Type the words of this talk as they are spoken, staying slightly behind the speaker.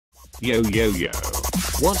Yo yo yo.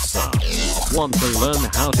 What's up? Want to learn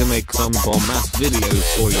how to make some bomb-ass videos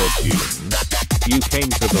for your tunes? You came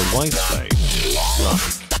to the right place.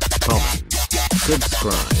 Like, comment,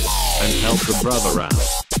 subscribe, and help the brother out.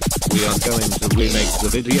 We are going to remake the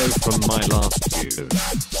video from my last tune.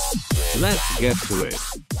 Let's get to it.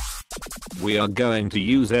 We are going to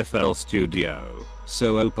use FL Studio,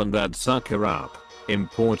 so open that sucker up,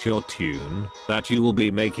 import your tune that you will be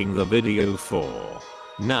making the video for.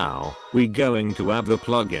 Now, we going to add the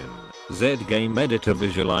plugin, ZGameEditor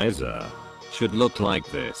Visualizer. Should look like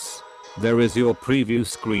this. There is your preview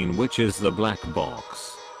screen, which is the black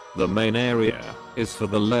box. The main area is for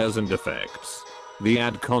the layers and effects. The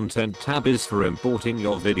Add Content tab is for importing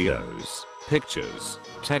your videos, pictures,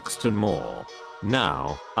 text and more.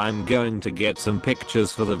 Now, I'm going to get some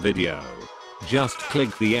pictures for the video. Just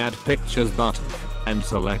click the Add Pictures button and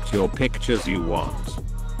select your pictures you want.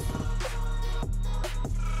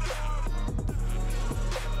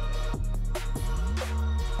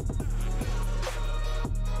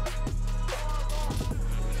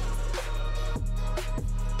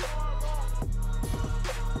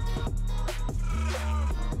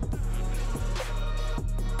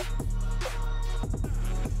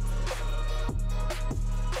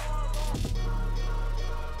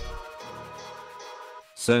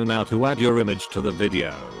 So now to add your image to the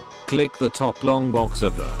video, click the top long box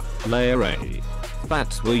of the layer A.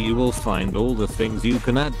 That's where you will find all the things you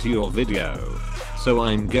can add to your video. So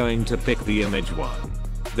I'm going to pick the image one.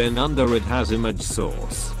 Then under it has image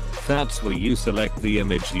source. That's where you select the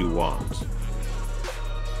image you want.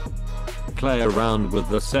 Play around with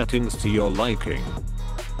the settings to your liking.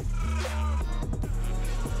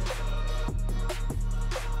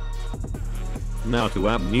 Now to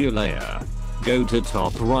add new layer. Go to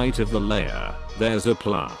top right of the layer, there's a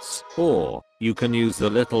plus, or you can use the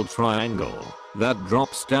little triangle that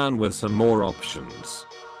drops down with some more options.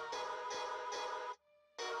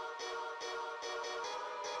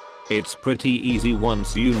 It's pretty easy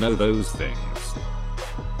once you know those things.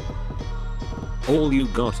 All you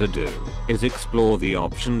gotta do is explore the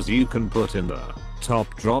options you can put in the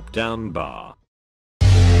top drop down bar.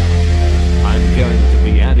 I'm going to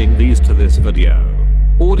be adding these to this video.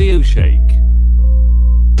 Audio shake,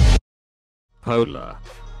 polar,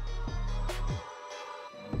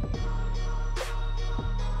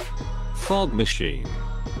 fog machine.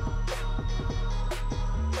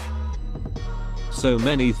 So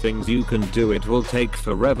many things you can do, it will take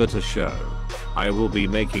forever to show. I will be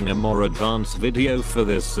making a more advanced video for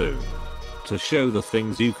this soon, to show the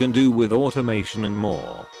things you can do with automation and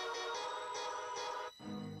more.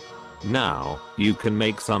 Now, you can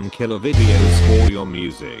make some killer videos for your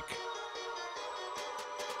music.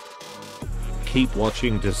 Keep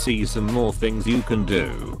watching to see some more things you can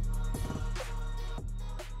do.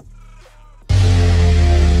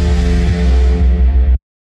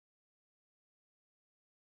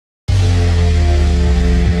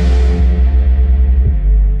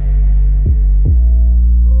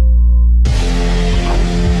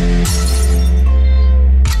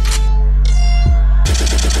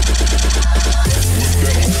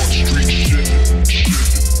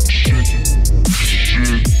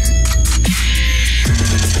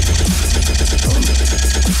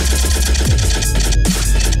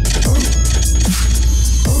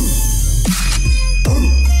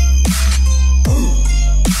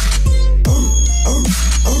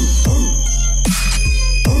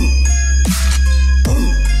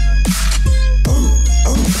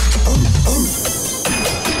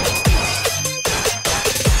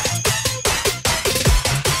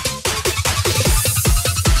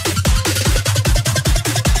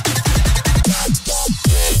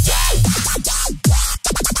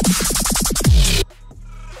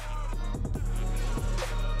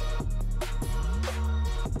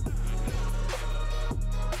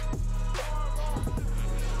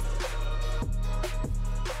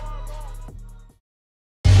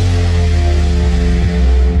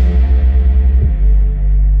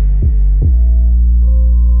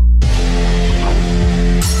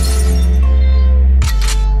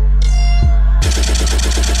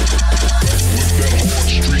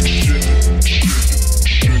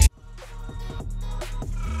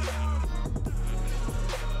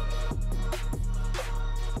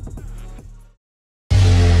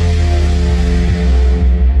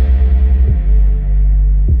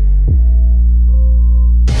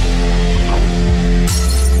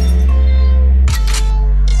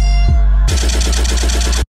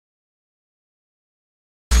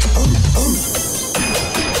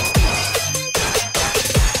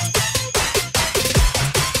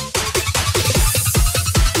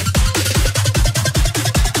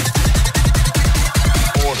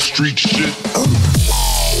 street shit.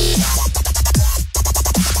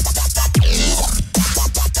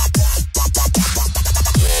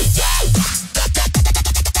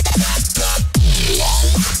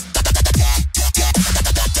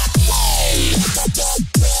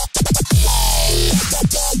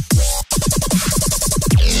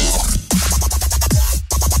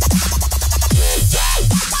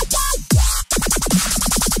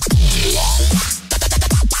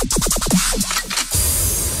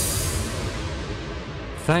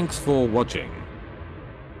 Thanks for watching.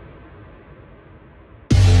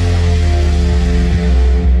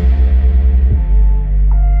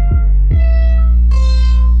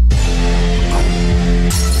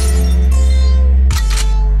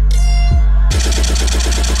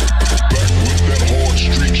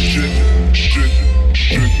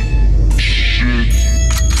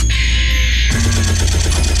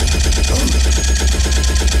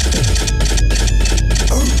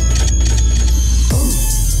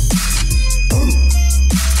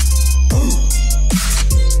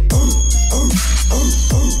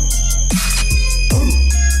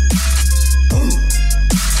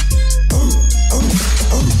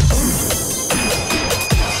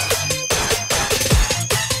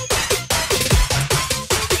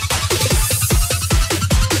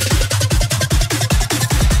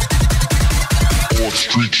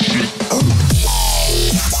 Street shit.